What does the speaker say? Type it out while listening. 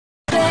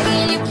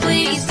begging you,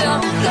 please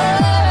don't go.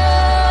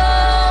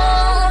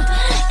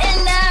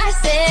 And I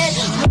said,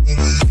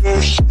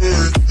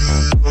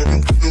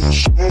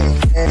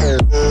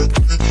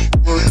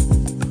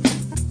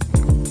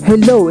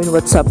 hello and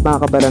what's up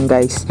mga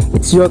kabarangguys?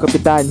 It's your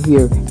Kapitan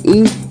here,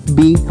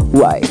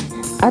 ABY.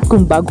 At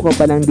kung bago ka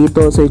pa lang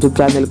dito sa YouTube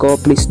channel ko,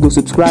 please do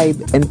subscribe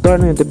and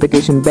turn on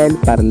notification bell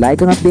para like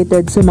and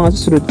updated sa mga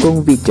susunod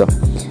kong video.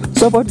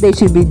 So for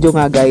today's video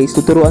nga guys,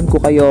 tuturuan ko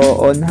kayo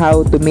on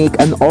how to make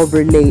an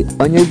overlay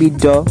on your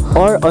video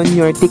or on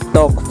your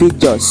TikTok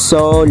videos.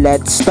 So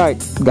let's start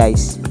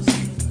guys.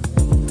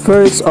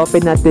 First,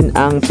 open natin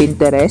ang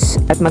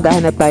Pinterest at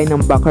maghahanap tayo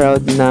ng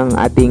background ng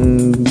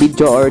ating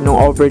video or ng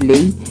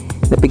overlay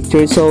na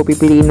picture. So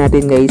pipiliin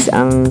natin guys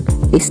ang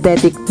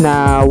aesthetic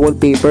na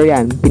wallpaper.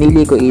 Yan,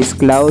 pinili ko is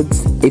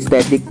clouds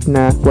aesthetic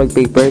na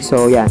wallpaper.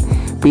 So yan,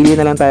 pili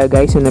na lang tayo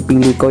guys. Yung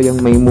napili ko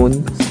yung may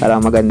moon para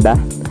maganda.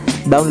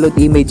 Download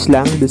image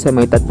lang doon sa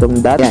may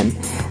tatlong dot. Yan.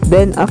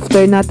 Then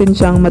after natin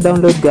siyang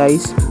ma-download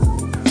guys,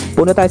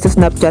 punta tayo sa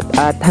Snapchat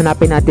at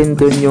hanapin natin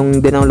dun yung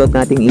dinownload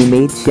nating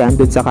image. Yan,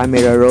 dun sa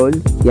camera roll.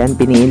 Yan,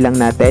 piniin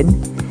lang natin.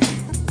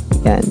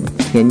 Yan,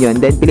 yan yun.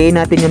 Then, piliin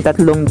natin yung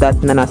tatlong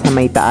dot na nasa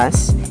may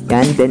taas.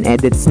 Yan, then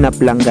edit snap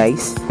lang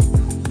guys.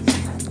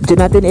 Diyan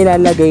natin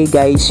ilalagay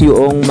guys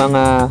yung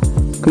mga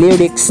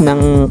lyrics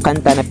ng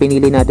kanta na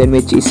pinili natin,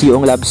 which is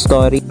yung love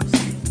story.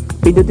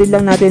 Pindutin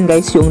lang natin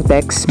guys yung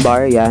text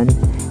bar. Yan.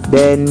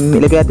 Then,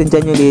 ilagay natin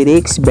dyan yung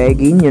lyrics.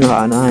 Beggin, yung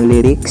nakaanohan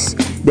lyrics.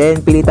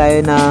 Then, pili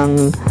tayo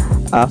ng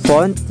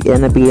font.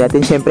 Yan, napili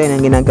natin. Siyempre, yan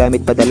ang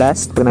ginagamit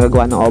padalas pag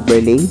nagagawa ng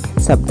overlay.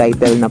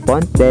 Subtitle na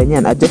font. Then,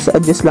 yan.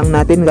 Adjust lang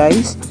natin,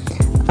 guys.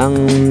 Ang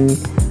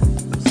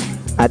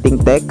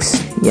ating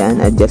text.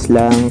 Yan, adjust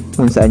lang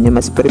kung saan nyo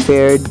mas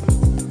prepared.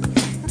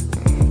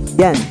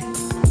 Yan.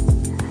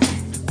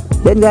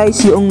 Then, guys,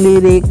 yung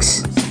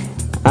lyrics,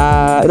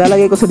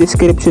 ilalagay ko sa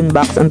description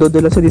box. Ang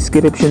dudulo sa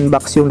description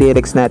box yung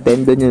lyrics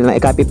natin. Doon nyo na lang,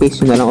 i-copy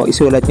paste nyo na lang o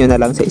isulat nyo na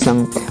lang sa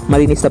isang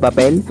malinis na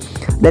papel.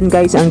 Then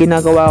guys, ang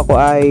ginagawa ko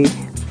ay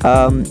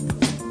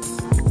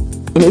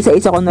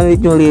iniisa-isa ko na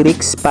ulit yung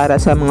lyrics para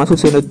sa mga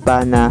susunod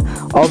pa na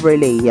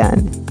overlay. Yan.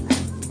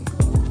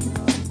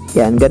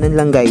 Yan, ganun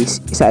lang guys.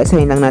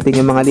 Isa-isahin lang natin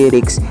yung mga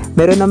lyrics.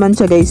 Meron naman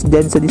siya guys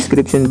dyan sa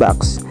description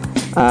box.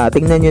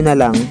 Tingnan nyo na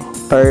lang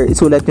or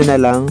isulat nyo na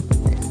lang.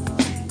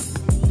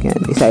 Yan,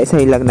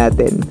 isa-isahin lang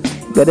natin.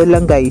 Ganun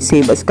lang guys,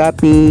 save as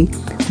copy,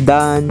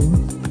 done.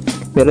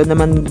 Meron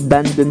naman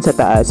done dun sa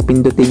taas,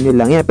 pindutin nyo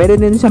lang. Yan, pero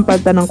din siyang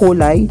palitan ng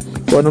kulay,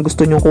 kung anong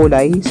gusto nyong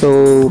kulay. So,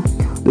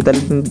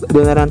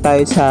 doon na lang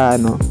tayo sa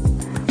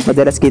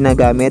madalas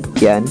ginagamit.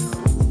 Yan.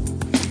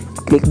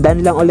 Click done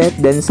lang ulit,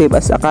 then save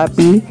as a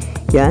copy.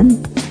 Yan.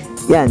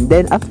 Yan,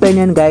 then after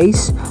nyan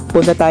guys,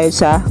 punta tayo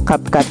sa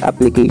Capcut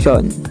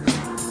application.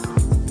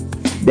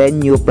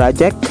 Then new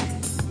project.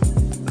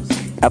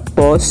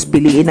 Tapos,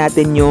 piliin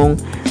natin yung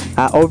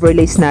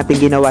overlays natin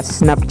ginawa sa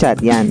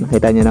Snapchat. Yan,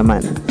 kita nyo naman.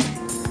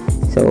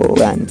 So,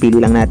 yan, pili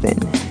lang natin.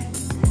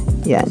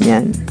 Yan,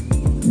 yan.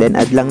 Then,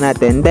 add lang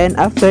natin. Then,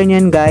 after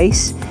nyan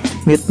guys,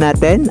 mute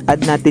natin.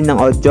 Add natin ng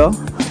audio.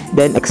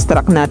 Then,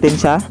 extract natin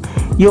siya.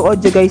 Yung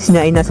audio guys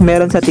niya ay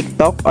meron sa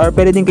TikTok or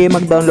pwede din kayo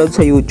mag-download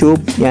sa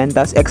YouTube. Yan,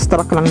 tapos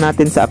extract lang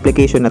natin sa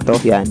application na to.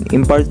 Yan,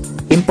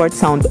 import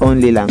sound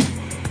only lang.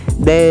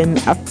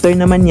 Then, after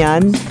naman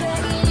yan,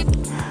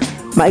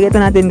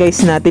 makikita natin guys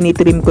na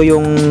tinitrim ko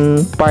yung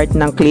part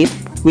ng clip,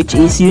 which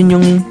is yun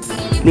yung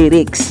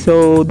lyrics.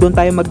 So doon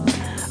tayo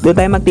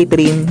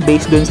magtitrim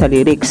based doon sa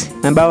lyrics.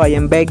 Halimbawa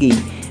yung begging,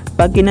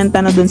 pag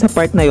kinanta na doon sa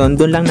part na yon,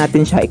 doon lang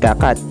natin siya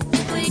ikakat.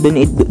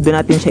 Doon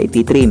natin siya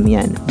ititrim.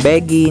 Yan,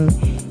 begging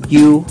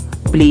you,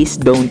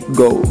 please don't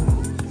go.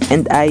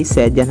 And I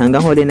said, yan,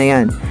 hanggang huli na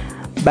yan.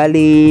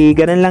 Bali,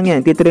 ganun lang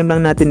yan, titrim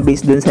lang natin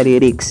based doon sa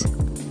lyrics.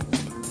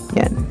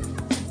 Yan.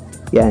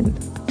 Yan.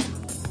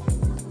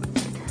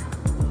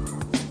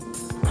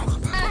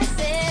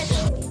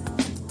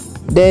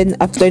 Then,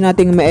 after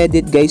nating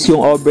ma-edit guys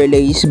yung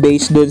overlays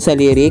based dun sa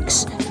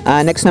lyrics,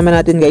 next naman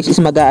natin guys is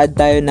mag-a-add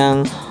tayo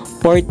ng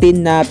 14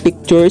 na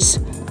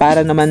pictures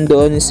para naman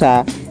doon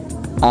sa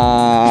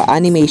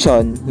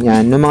animation.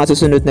 Yan, ng mga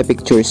susunod na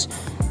pictures.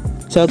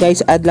 So guys,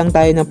 add lang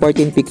tayo ng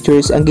 14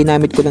 pictures. Ang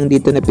ginamit ko lang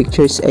dito na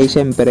pictures ay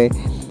syempre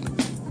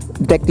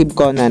Detective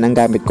Conan ang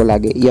gamit ko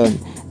lagi. Yon.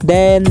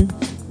 Then,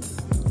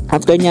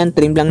 after nyan,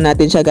 trim lang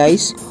natin siya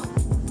guys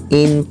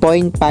in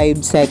 0.5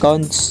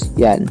 seconds.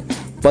 Yan.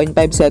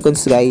 0.5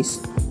 seconds guys.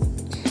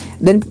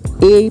 Then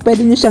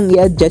pwede nyo siyang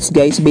i-adjust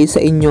guys based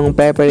sa inyong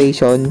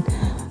preparation,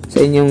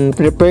 sa inyong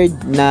prepared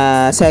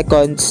na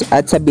seconds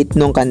at sa beat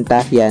nung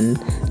kanta. Yan,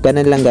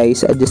 ganun lang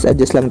guys,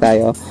 adjust lang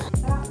tayo.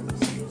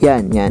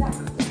 Yan, yan.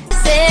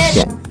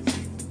 Yan.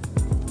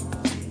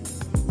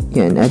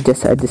 Yan,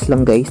 adjust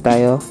lang guys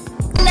tayo.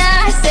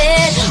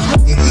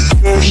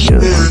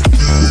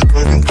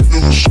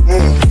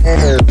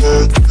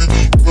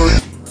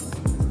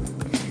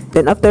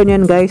 Then after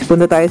nyan guys,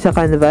 punta tayo sa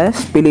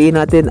canvas, piliin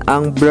natin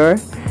ang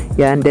blur.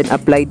 Yan, then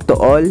apply to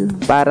all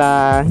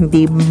para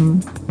hindi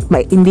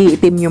hindi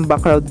itim yung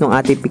background ng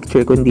ating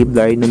picture kundi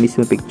blurry na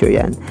mismo picture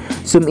yan.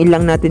 Zoom in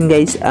lang natin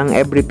guys ang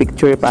every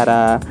picture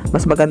para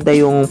mas maganda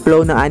yung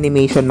flow ng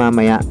animation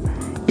mamaya.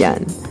 Yan.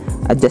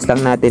 Adjust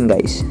lang natin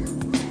guys.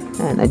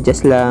 Yan.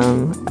 Adjust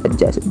lang.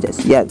 Adjust.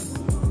 Yan.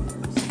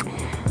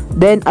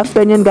 Then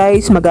after nyan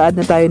guys, mag-a-add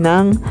na tayo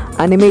ng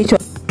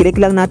animation. Click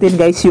lang natin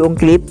guys yung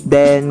clip,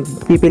 then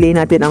pipiliin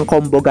natin ang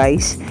combo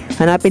guys.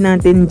 Hanapin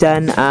natin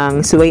dyan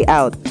ang sway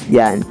out.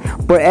 Yan.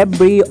 For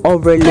every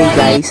overlay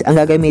guys,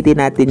 ang gagamitin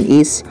natin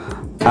is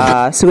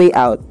sway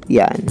out.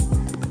 Yan.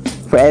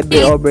 For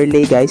every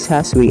overlay guys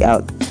ha, sway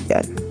out.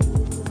 Yan.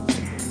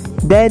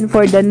 Then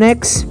for the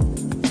next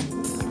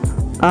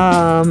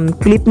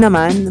clip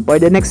naman, for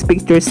the next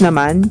pictures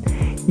naman,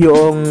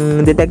 yung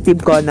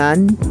Detective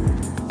Conan,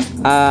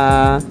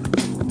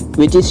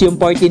 which is yung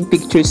 14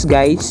 pictures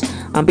guys.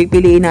 Ang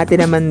pipiliin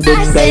natin naman dun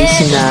guys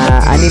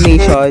na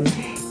animation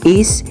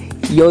is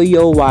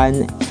Yo-Yo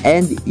 1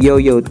 and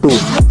Yo-Yo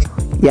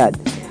 2. Yan.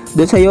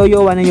 Dun sa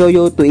Yo-Yo 1 and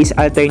Yo-Yo 2 is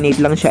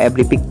alternate lang siya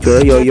every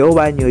picture. Yo-Yo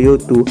 1, Yo-Yo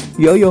 2,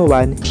 Yo-Yo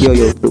 1,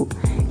 Yo-Yo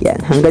 2. Yan.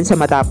 Hanggang sa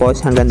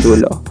matapos, hanggang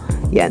dulo.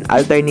 Yan.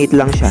 Alternate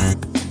lang siya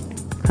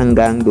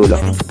hanggang dulo.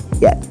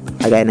 Yan.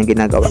 Kagaya ng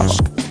ginagawa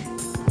ko.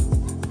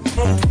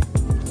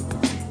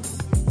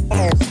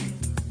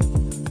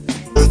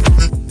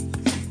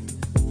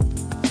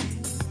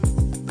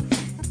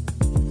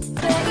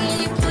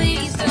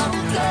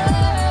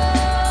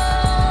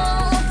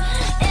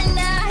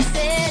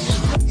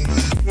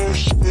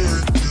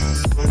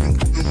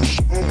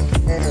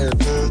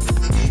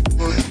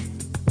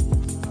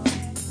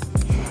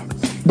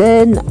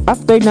 Then,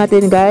 after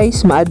natin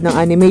guys, ma-add ng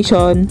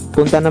animation,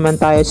 punta naman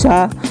tayo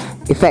sa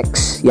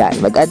effects. Yan,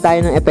 mag-add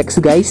tayo ng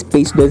effects guys,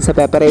 based doon sa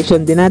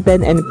preparation din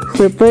natin and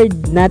preferred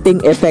nating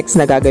effects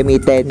na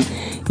gagamitin.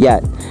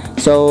 Yan.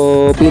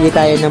 So, pili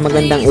tayo ng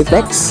magandang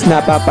effects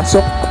na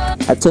papasok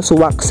at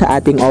susuwak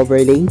sa ating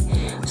overlay.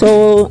 So,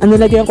 ang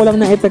nilagyan ko lang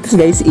ng effects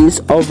guys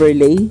is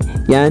overlay.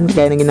 Yan,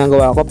 kaya nang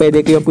ginagawa ko.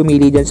 Pwede kayong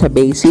pumili dyan sa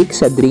basic,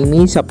 sa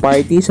dreamy, sa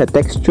party, sa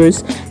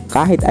textures,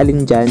 kahit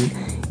alin dyan.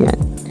 Yan.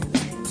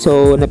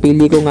 So,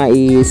 napili ko nga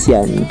is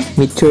yan,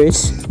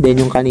 miniatures.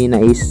 Then, yung kanina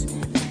is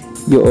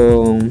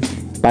yung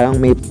parang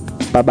may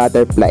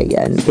pa-butterfly.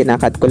 Yan.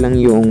 Kinakat ko lang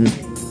yung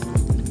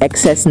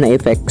excess na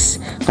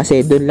effects.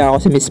 Kasi doon lang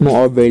ako sa mismo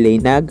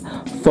overlay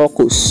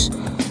nag-focus.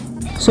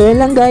 So, yan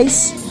lang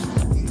guys.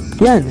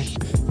 Yan.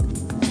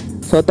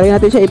 So, try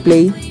natin siya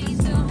i-play.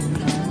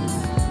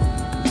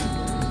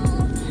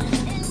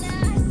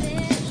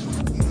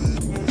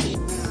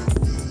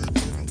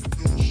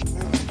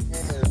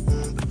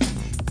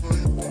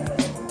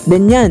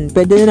 Then yan,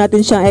 pwede na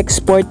natin siyang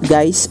export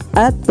guys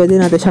at pwede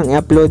natin siyang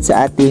i-upload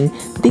sa ating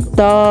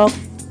TikTok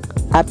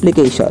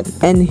application.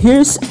 And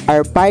here's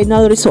our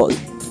final result.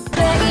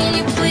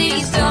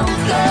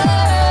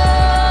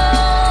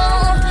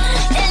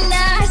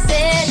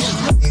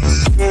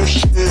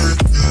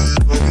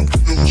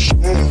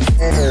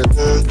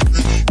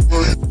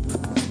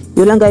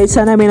 Yun lang guys,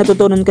 sana may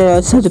natutunan kayo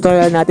sa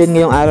tutorial natin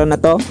ngayong araw na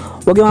to.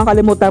 Huwag niyo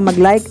makalimutan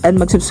mag-like and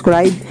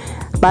mag-subscribe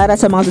para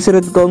sa mga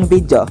susunod kong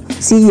video.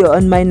 See you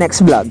on my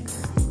next vlog.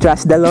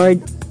 Trust the Lord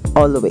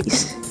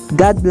always.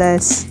 God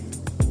bless.